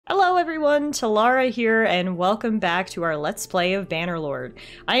everyone, Tallara here, and welcome back to our Let's Play of Bannerlord.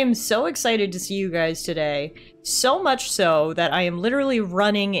 I am so excited to see you guys today, so much so that I am literally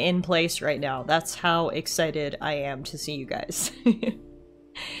running in place right now. That's how excited I am to see you guys.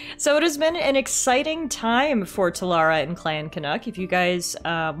 So it has been an exciting time for Tallara and Clan Canuck. If you guys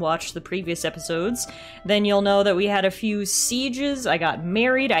watched the previous episodes, then you'll know that we had a few sieges, I got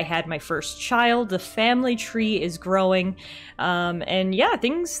married, I had my first child, the family tree is growing, and yeah,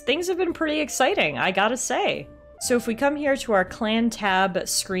 things have been pretty exciting, I gotta say. So if we come here to our clan tab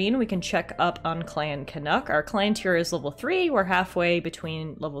screen, we can check up on Clan Canuck. Our clan tier is level 3, we're halfway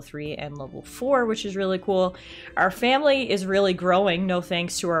between level 3 and level 4, which is really cool. Our family is really growing, no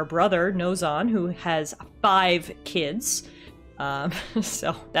thanks to our brother, Nozon, who has 5 kids.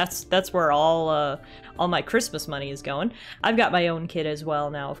 So that's where all my Christmas money is going. I've got my own kid as well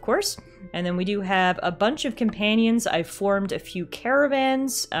now, of course. And then we do have a bunch of companions. I've formed a few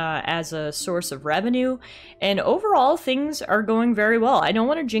caravans as a source of revenue. And overall, things are going very well. I don't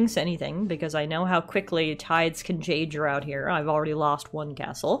want to jinx anything because I know how quickly tides can change around here. I've already lost 1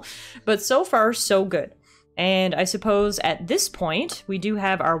 castle. But so far, so good. And I suppose at this point, we do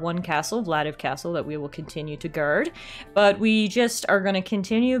have our 1 castle, Vladiv Castle, that we will continue to guard, but we just are going to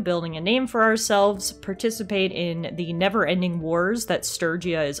continue building a name for ourselves, participate in the never-ending wars that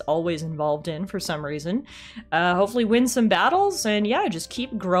Sturgia is always involved in for some reason, hopefully win some battles, and yeah, just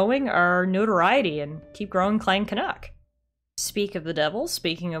keep growing our notoriety and keep growing Clan Canuck. Speak of the devil,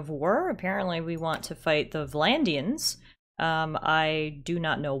 speaking of war, apparently we want to fight the Vlandians. I do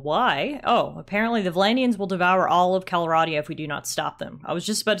not know why. Oh, apparently the Vlandians will devour all of Calradia if we do not stop them. I was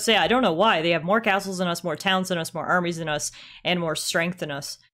just about to say, I don't know why. They have more castles than us, more towns than us, more armies than us, and more strength than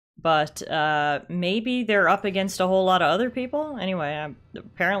us. But, maybe they're up against a whole lot of other people? Anyway,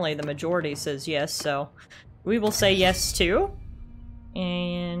 apparently the majority says yes, so we will say yes too.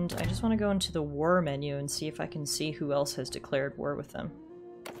 And I just want to go into the war menu and see if I can see who else has declared war with them.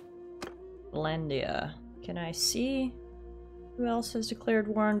 Vlandia. Can I see who else has declared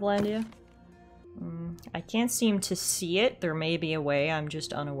war on Vlandia? I can't seem to see it. There may be a way, I'm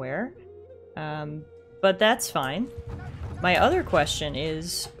just unaware. But that's fine. My other question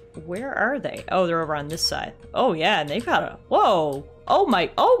is, where are they? Oh, they're over on this side. Oh yeah, and they've got a... Whoa! Oh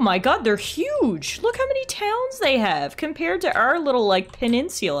my god, they're huge! Look how many towns they have compared to our little, like,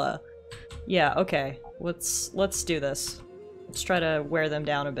 peninsula. Yeah, okay. Let's do this. Let's try to wear them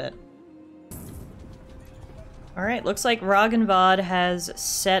down a bit. Alright, looks like Ragnvad has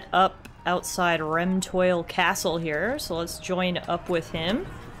set up outside Remtoil Castle here, so let's join up with him.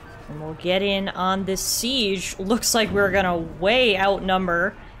 And we'll get in on this siege. Looks like we're gonna way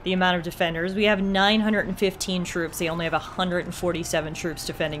outnumber the amount of defenders. We have 915 troops, they only have 147 troops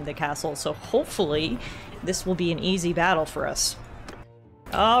defending the castle, so hopefully this will be an easy battle for us.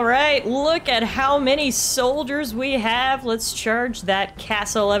 Alright, look at how many soldiers we have! Let's charge that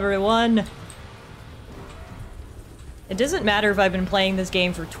castle, everyone! It doesn't matter if I've been playing this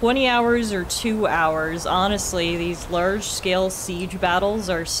game for 20 hours or 2 hours, honestly, these large-scale siege battles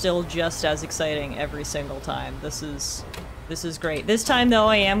are still just as exciting every single time. This is great. This time, though,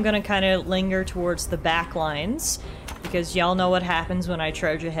 I am gonna kind of linger towards the back lines, because y'all know what happens when I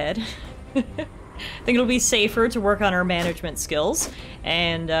charge ahead. I think it'll be safer to work on our management skills,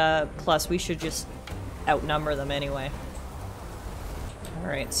 and plus we should just outnumber them anyway.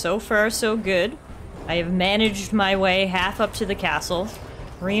 Alright, so far so good. I have managed my way half up to the castle.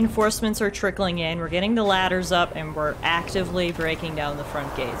 Reinforcements are trickling in, we're getting the ladders up, and we're actively breaking down the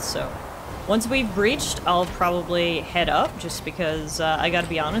front gates, so... Once we've breached, I'll probably head up, just because, I gotta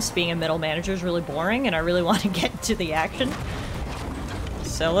be honest, being a middle manager is really boring, and I really want to get to the action.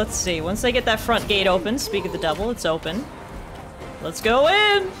 So let's see, once they get that front gate open, speak of the devil, it's open. Let's go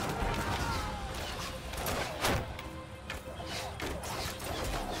in!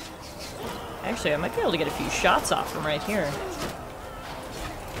 Actually, I might be able to get a few shots off from right here.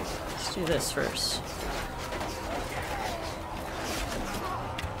 Let's do this first.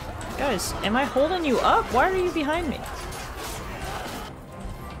 Guys, am I holding you up? Why are you behind me?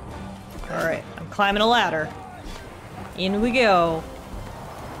 Alright, I'm climbing a ladder. In we go.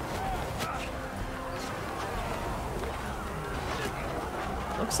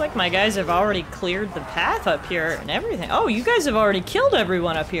 Looks like my guys have already cleared the path up here and everything. Oh, you guys have already killed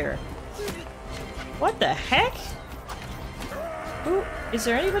everyone up here. What the heck? Ooh, is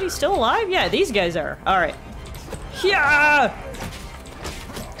there anybody still alive? Yeah, these guys are. Alright. Yeah!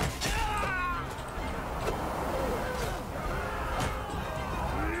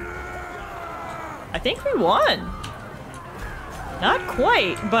 I think we won. Not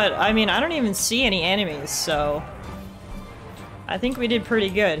quite, but I mean, I don't even see any enemies, so... I think we did pretty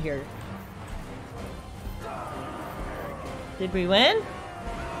good here. Did we win?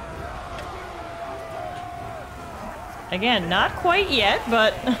 Again, not quite yet,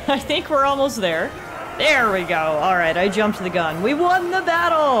 but I think we're almost there. There we go. Alright, I jumped the gun. We won the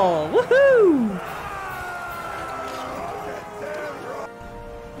battle! Woohoo!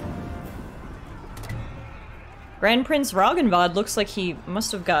 Grand Prince Roggenvod looks like he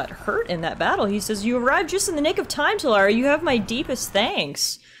must have got hurt in that battle. He says, "You arrived just in the nick of time, Tallara. You have my deepest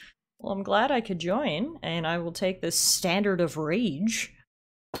thanks." Well, I'm glad I could join, and I will take this standard of rage.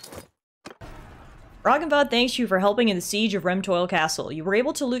 Roggenvod thanks you for helping in the siege of Remtoil Castle. You were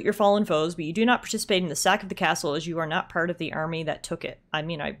able to loot your fallen foes, but you do not participate in the sack of the castle as you are not part of the army that took it. I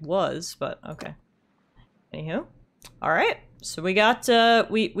mean, I was, but okay. Anywho. Alright, so we got,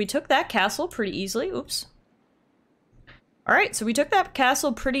 we took that castle pretty easily. Oops. Alright, so we took that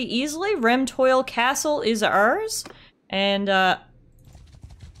castle pretty easily. Remtoil Castle is ours. And, I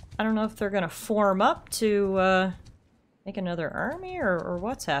don't know if they're gonna form up to, make another army, or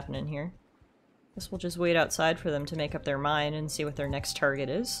what's happening here. Guess we'll just wait outside for them to make up their mind and see what their next target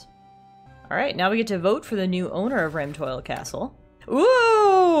is. Alright, now we get to vote for the new owner of Remtoil Castle.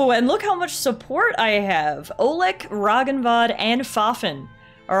 Ooh! And look how much support I have! Olek, Roggenvod, and Fafen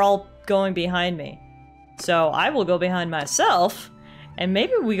are all going behind me. So I will go behind myself, and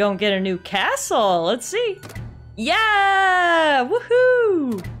maybe we gonna get a new castle! Let's see! Yeah!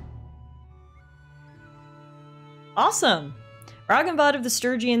 Woohoo! Awesome! Roggenvod of the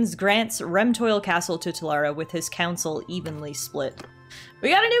Sturgians grants Remtoil Castle to Tallara with his council evenly split. We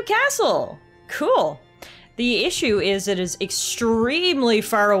got a new castle! Cool! The issue is it is extremely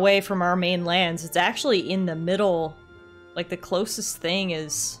far away from our main lands. It's actually in the middle. Like, the closest thing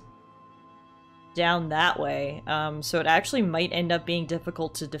is down that way. So it actually might end up being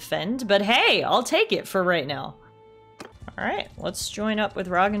difficult to defend. But hey, I'll take it for right now. Alright, let's join up with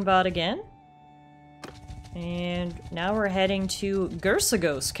Roggenvod again. And now we're heading to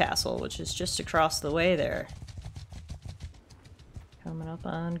Gursagos Castle, which is just across the way there. Coming up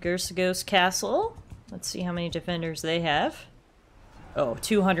on Gursagos Castle. Let's see how many defenders they have. Oh,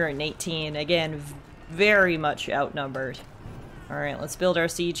 218. Again, very much outnumbered. Alright, let's build our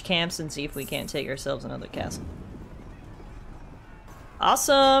siege camps and see if we can't take ourselves another castle.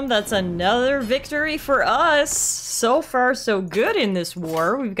 Awesome! That's another victory for us! So far, so good in this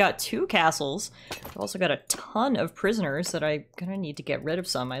war. We've got 2 castles. We've also got a ton of prisoners that I'm gonna need to get rid of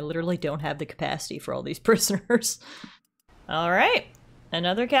some. I literally don't have the capacity for all these prisoners. Alright,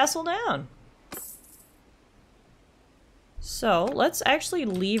 another castle down. So, let's actually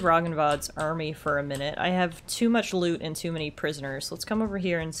leave Roggenvod's army for a minute. I have too much loot and too many prisoners. Let's come over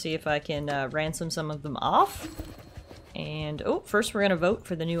here and see if I can ransom some of them off. And, oh, first we're gonna vote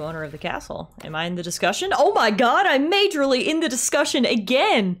for the new owner of the castle. Am I in the discussion? Oh my god, I'm majorly in the discussion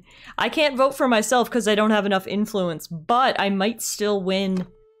again! I can't vote for myself because I don't have enough influence, but I might still win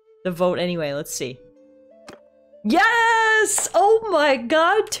the vote anyway. Let's see. Yes! Oh my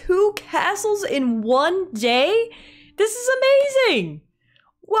god, 2 castles in one day? This is amazing!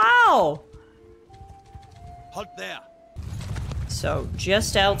 Wow! Halt there! So,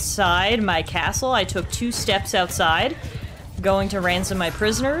 just outside my castle, I took 2 steps outside, going to ransom my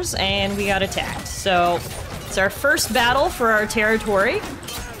prisoners, and we got attacked. So, it's our first battle for our territory,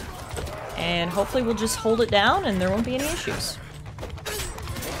 and hopefully we'll just hold it down and there won't be any issues.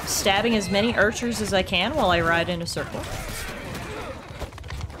 Stabbing as many archers as I can while I ride in a circle.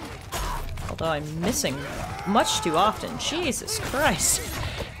 Although I'm missing much too often. Jesus Christ.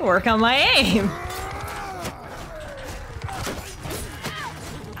 Work on my aim!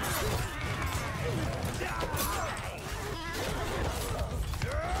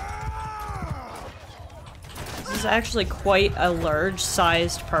 This is actually quite a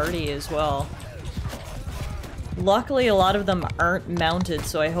large-sized party as well. Luckily, a lot of them aren't mounted,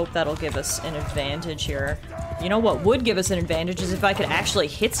 so I hope that'll give us an advantage here. You know what would give us an advantage is if I could actually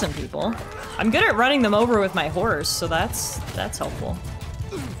hit some people. I'm good at running them over with my horse, so that's helpful.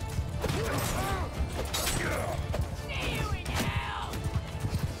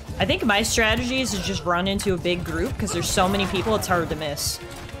 I think my strategy is to just run into a big group, because there's so many people, it's hard to miss.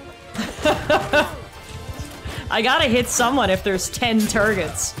 I gotta hit someone if there's 10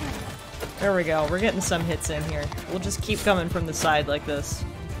 targets. There we go, we're getting some hits in here. We'll just keep coming from the side like this.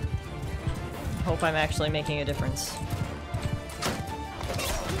 Hope I'm actually making a difference.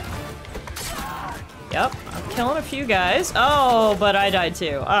 Yep, I'm killing a few guys. Oh, but I died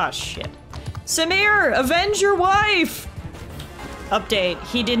too. Ah, shit. Samir, avenge your wife! Update,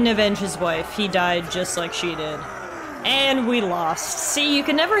 he didn't avenge his wife. He died just like she did. And we lost. See, you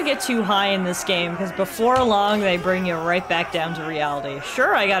can never get too high in this game, because before long, they bring you right back down to reality.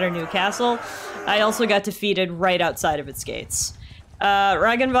 Sure, I got a new castle. I also got defeated right outside of its gates.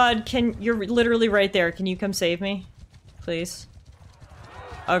 Ragnvad, you're literally right there. Can you come save me? Please?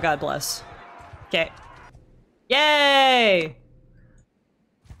 Oh, God bless. Okay. Yay!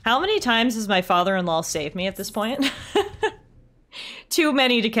 How many times has my father-in-law saved me at this point? Too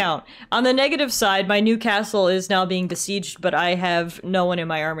many to count. On the negative side, my new castle is now being besieged, but I have no one in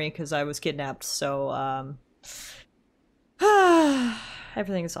my army because I was kidnapped, so,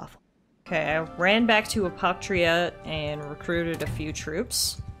 everything is awful. Okay, I ran back to Apoctria and recruited a few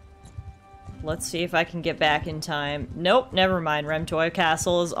troops. Let's see if I can get back in time. Nope, never mind. Remtoy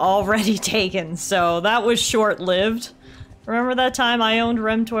Castle is already taken, so that was short-lived. Remember that time I owned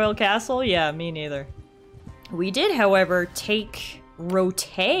Remtoil Castle? Yeah, me neither. We did, however, take Rote,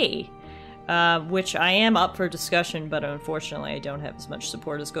 which I am up for discussion, but unfortunately I don't have as much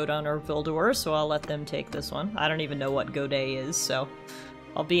support as Godon or Vildur, so I'll let them take this one. I don't even know what Godet is, so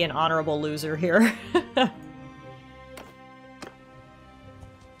I'll be an honorable loser here.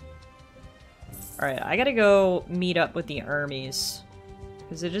 Alright, I gotta go meet up with the armies,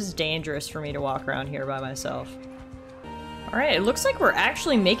 because it is dangerous for me to walk around here by myself. Alright, it looks like we're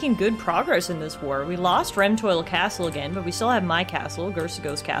actually making good progress in this war. We lost Remtoil Castle again, but we still have my castle,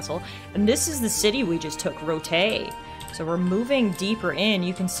 Gersigo's castle, and this is the city we just took, Rote. So we're moving deeper in.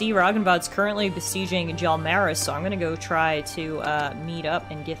 You can see Ragnvad's currently besieging Jalmaris, so I'm gonna go try to meet up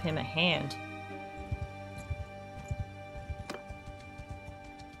and give him a hand.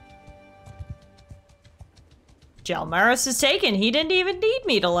 Jalmaris is taken. He didn't even need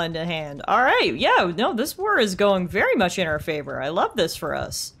me to lend a hand. Alright, yeah, no, this war is going very much in our favor. I love this for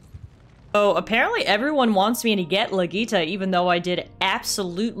us. Oh, apparently everyone wants me to get Lagita, even though I did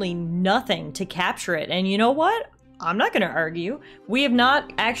absolutely nothing to capture it. And you know what? I'm not gonna argue. We have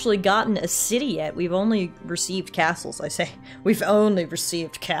not actually gotten a city yet. We've only received castles, I say. We've only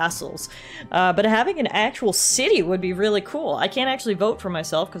received castles. But having an actual city would be really cool. I can't actually vote for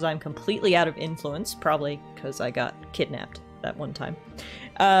myself because I'm completely out of influence, probably because I got kidnapped that one time.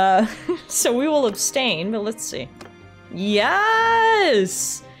 So we will abstain, but let's see.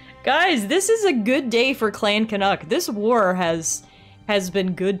 Yes! Guys, this is a good day for Clan Canuck. This war has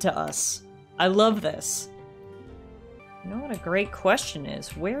been good to us. I love this. You know what a great question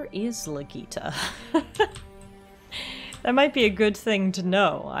is? Where is Lagita? That might be a good thing to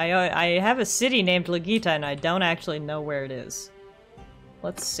know. I have a city named Lagita and I don't actually know where it is.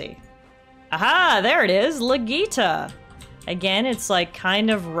 Let's see. Aha! There it is! Lagita! Again, it's like kind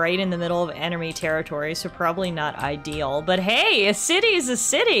of right in the middle of enemy territory, so probably not ideal. But hey, a city is a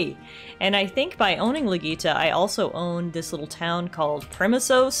city! And I think by owning Lagita, I also own this little town called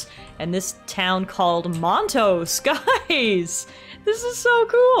Primisos, and this town called Montos. Guys! This is so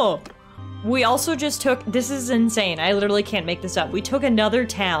cool! We also just took- this is insane, I literally can't make this up. We took another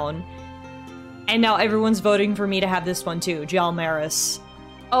town, and now everyone's voting for me to have this one too, Jalmaris.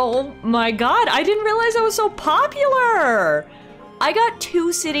 Oh my god, I didn't realize I was so popular! I got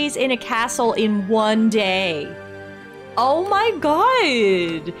 2 cities in a castle in one day. Oh my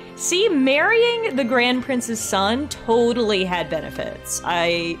god! See, marrying the Grand Prince's son totally had benefits.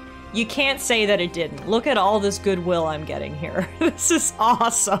 You can't say that it didn't. Look at all this goodwill I'm getting here. This is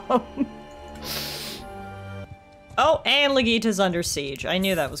awesome. Oh, and Lagita's under siege. I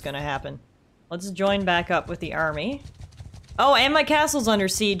knew that was gonna happen. Let's join back up with the army. Oh, and my castle's under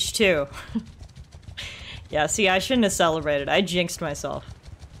siege, too. Yeah, see, I shouldn't have celebrated. I jinxed myself.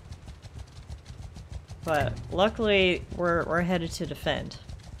 But luckily, we're headed to defend.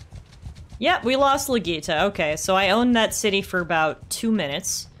 Yeah, we lost Lagita. Okay, so I owned that city for about 2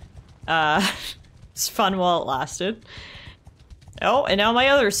 minutes. It's fun while it lasted. Oh, and now my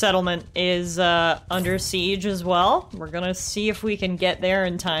other settlement is under siege as well. We're gonna see if we can get there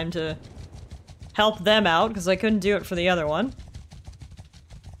in time to help them out, because I couldn't do it for the other one.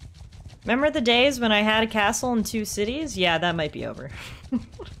 Remember the days when I had a castle in 2 cities? Yeah, that might be over.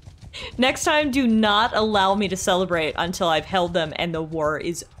 Next time, do not allow me to celebrate until I've held them and the war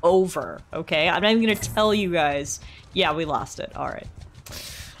is over, okay? I'm not even gonna tell you guys. Yeah, we lost it. Alright.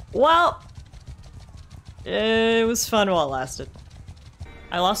 Well, it was fun while it lasted.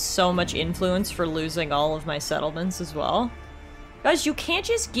 I lost so much influence for losing all of my settlements as well. Guys, you can't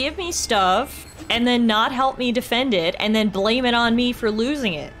just give me stuff and then not help me defend it and then blame it on me for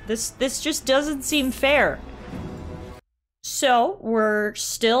losing it. This just doesn't seem fair. So, we're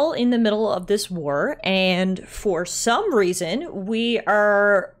still in the middle of this war, and for some reason, we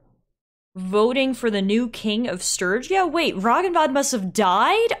are voting for the new king of Sturgia. Wait, Ragnvad must have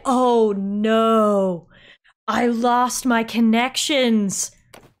died? Oh no. I lost my connections!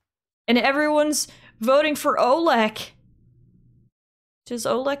 And everyone's voting for Olek. Does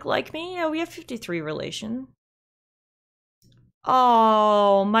Olek like me? Oh, we have 53 relation.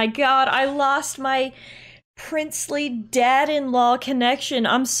 Oh my god, I lost my princely dad-in-law connection.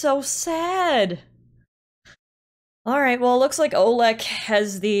 I'm so sad. Alright, well, it looks like Olek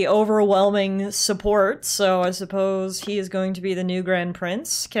has the overwhelming support, so I suppose he is going to be the new Grand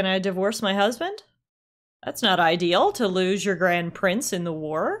Prince. Can I divorce my husband? That's not ideal, to lose your Grand Prince in the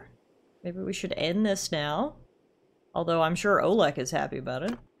war. Maybe we should end this now. Although I'm sure Olek is happy about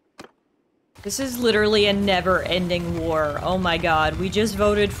it. This is literally a never-ending war. Oh my god, we just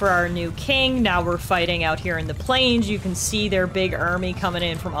voted for our new king, now we're fighting out here in the plains. You can see their big army coming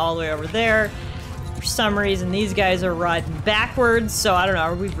in from all the way over there. For some reason, these guys are riding backwards, so I don't know,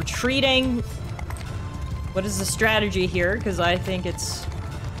 are we retreating? What is the strategy here? Because I think it's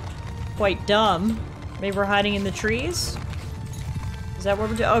quite dumb. Maybe we're hiding in the trees? Is that what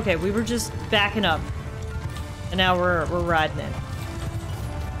we're doing? Okay, we were just backing up. And now we're riding in.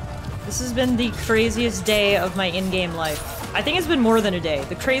 This has been the craziest day of my in-game life. I think it's been more than a day.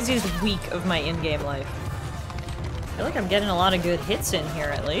 The craziest week of my in-game life. I feel like I'm getting a lot of good hits in here,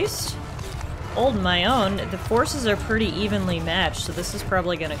 at least. Holding my own. The forces are pretty evenly matched, so this is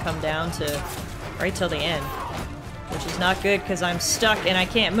probably gonna come down to right till the end. Which is not good, because I'm stuck and I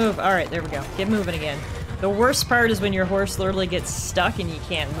can't move. Alright, there we go. Get moving again. The worst part is when your horse literally gets stuck and you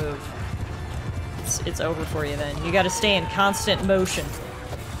can't move. It's over for you then. You gotta stay in constant motion.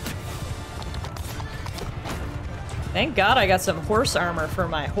 Thank God I got some horse armor for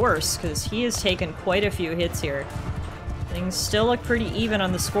my horse, because he has taken quite a few hits here. Things still look pretty even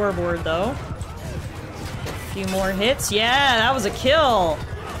on the scoreboard, though. A few more hits. Yeah, that was a kill!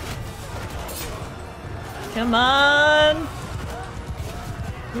 Come on!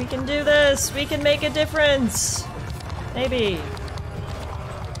 We can do this! We can make a difference! Maybe.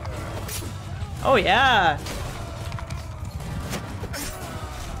 Oh, yeah!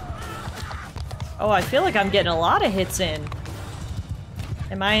 Oh, I feel like I'm getting a lot of hits in.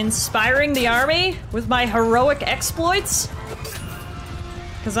 Am I inspiring the army with my heroic exploits?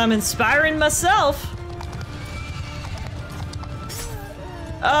 Because I'm inspiring myself.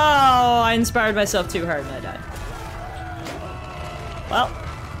 Oh, I inspired myself too hard and I died. Well,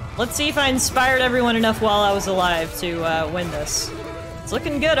 let's see if I inspired everyone enough while I was alive to win this. It's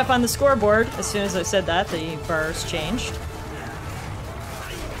looking good up on the scoreboard. As soon as I said that, the bars changed.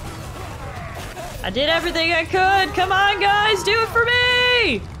 I did everything I could! Come on, guys! Do it for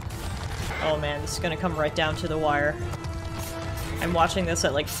me! Oh man, this is gonna come right down to the wire. I'm watching this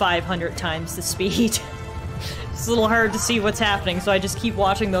at like 500 times the speed. It's a little hard to see what's happening, so I just keep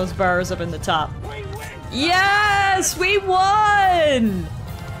watching those bars up in the top. Yes! We won!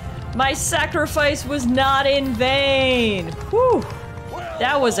 My sacrifice was not in vain! Whew!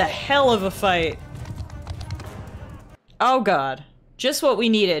 That was a hell of a fight. Oh god. Just what we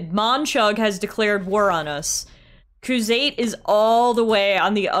needed. Monchug has declared war on us. Khuzait is all the way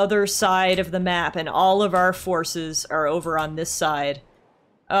on the other side of the map, and all of our forces are over on this side.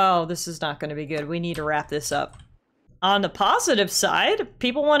 Oh, this is not going to be good. We need to wrap this up. On the positive side,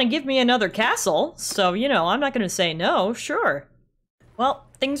 people want to give me another castle, so, you know, I'm not going to say no, sure. Well,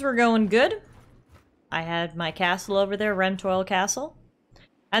 things were going good. I had my castle over there, Remtoil Castle.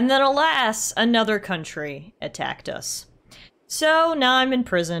 And then, alas, another country attacked us. So, now I'm in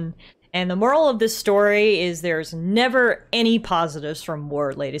prison, and the moral of this story is there's never any positives from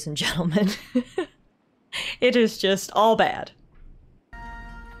war, ladies and gentlemen. It is just all bad.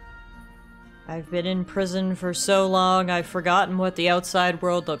 I've been in prison for so long, I've forgotten what the outside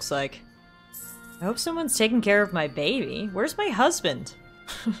world looks like. I hope someone's taking care of my baby. Where's my husband?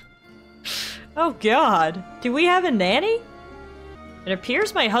 Oh god. Do we have a nanny? It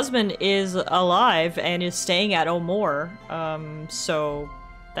appears my husband is alive and is staying at O'More, so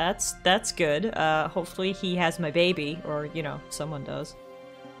that's good. Hopefully he has my baby, or, you know, someone does.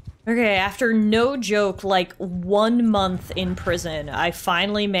 Okay, after no joke, like 1 month in prison, I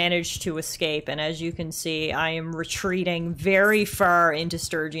finally managed to escape, and as you can see, I am retreating very far into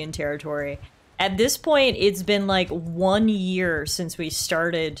Sturgian territory. At this point, it's been like 1 year since we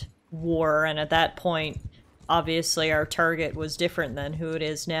started war, and at that point, obviously, our target was different than who it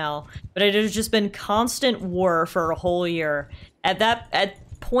is now. But it has just been constant war for a whole year. At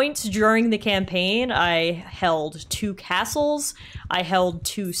points during the campaign, I held 2 castles, I held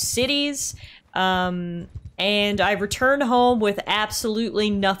 2 cities, and I returned home with absolutely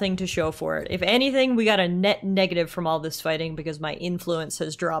nothing to show for it. If anything, we got a net negative from all this fighting because my influence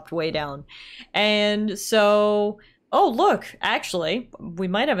has dropped way down. And so Oh, look, actually, we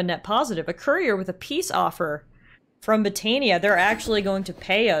might have a net positive. A courier with a peace offer from Botania. They're actually going to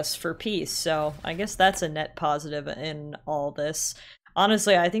pay us for peace, so I guess that's a net positive in all this.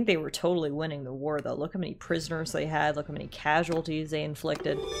 Honestly, I think they were totally winning the war, though. Look how many prisoners they had, look how many casualties they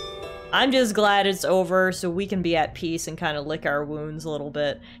inflicted. I'm just glad it's over so we can be at peace and kind of lick our wounds a little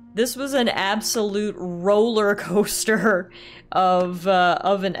bit. This was an absolute roller coaster of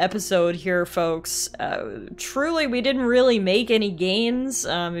an episode here, folks. Truly, we didn't really make any gains.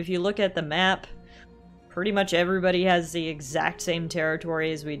 If you look at the map, pretty much everybody has the exact same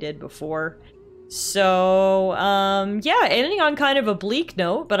territory as we did before. So, yeah, ending on kind of a bleak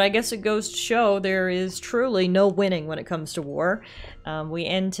note, but I guess it goes to show there is truly no winning when it comes to war. We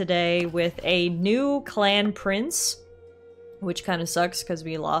end today with a new clan prince, which kind of sucks because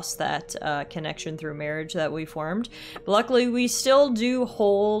we lost that connection through marriage that we formed. But luckily, we still do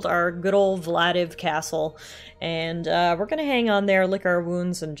hold our good old Vladiv castle, and we're gonna hang on there, lick our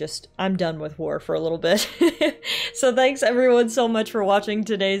wounds, and just, I'm done with war for a little bit. So thanks everyone so much for watching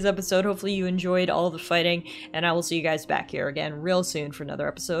today's episode. Hopefully you enjoyed all the fighting, and I will see you guys back here again real soon for another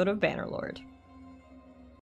episode of Bannerlord.